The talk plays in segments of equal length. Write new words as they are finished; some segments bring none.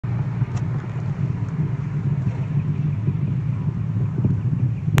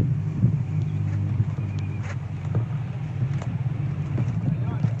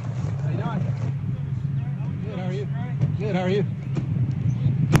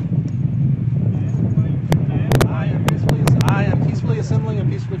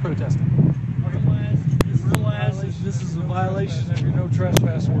peacefully protesting. Realize that this is a violation of your no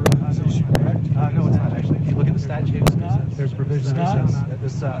trespass ordinance issue, correct? No, it's not actually. If you look at the statutes, there's a provision that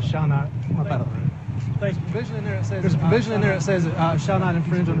this shall not. There's a provision in there that says it shall not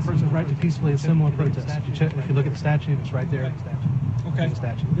infringe on the person's right to peacefully assemble and protest. If you look at the statute, it's right there. Okay.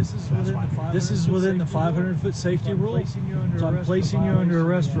 This is within the 500-foot safety rule. So I'm placing you under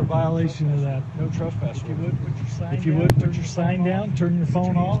arrest for violation of that no trespass rule. If you would, put your sign down, turn your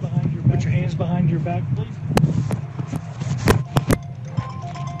phone off, put your hands behind your back, please.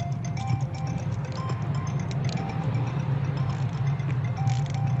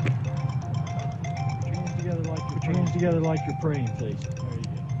 Put your hands together like you're praying, please.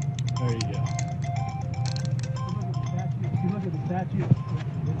 There you go. If you look at the statute,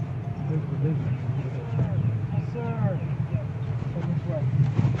 there's provision. Yes, sir. This way.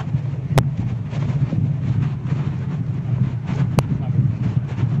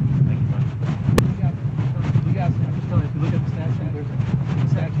 You guys, I'm just telling you, if you look at the statute, there's a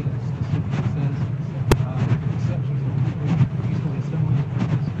statute that specifically says exceptions for peacefully assembling and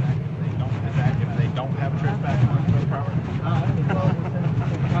protesting. If they don't have a trespass on their property.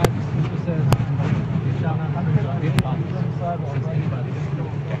 It says it shall not infringe on anybody.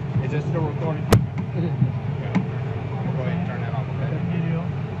 Is this still recording? It is. Yeah. Go ahead and turn that off. Okay.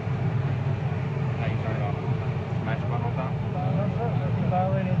 Now you turn it off. Smash the button on top.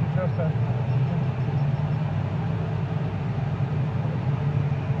 Violating the trespass.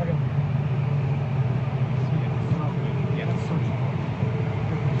 Okay.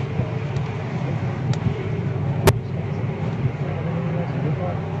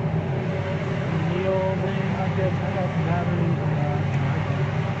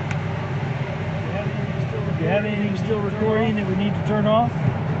 Do you have anything still recording that we need to turn off?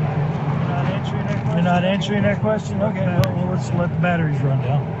 You're not answering that question? Okay, well, let's let the batteries run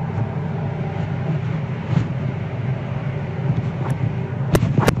down.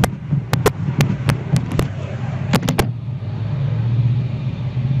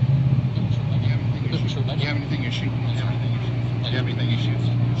 Do you have anything you shoot? Do you have anything you shoot?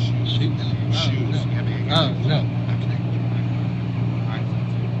 Shoes. No.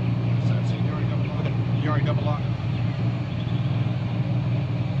 You already double locked?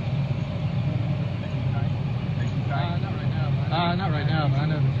 Not right now, but I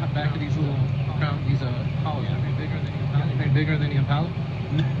know the back of these little these columns are they bigger than the Impala? Want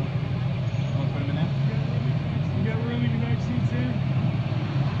to put them in there? You got room in your back seats there?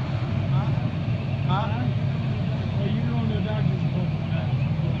 Well, you can go into the doctor's appointment.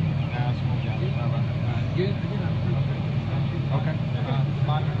 Good. Okay.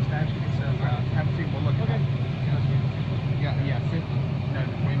 Monitor the statute. It says, have a seat. We'll look at it. Yeah, sit. No,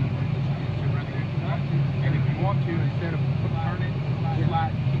 when sit right there. And if you want to, instead of turning,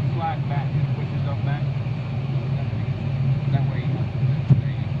 slide back and push yourself back. That way, there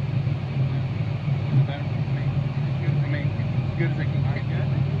you go. Better for me. I mean, as good as they can get.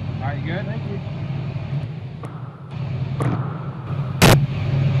 All right, you good? Thank you.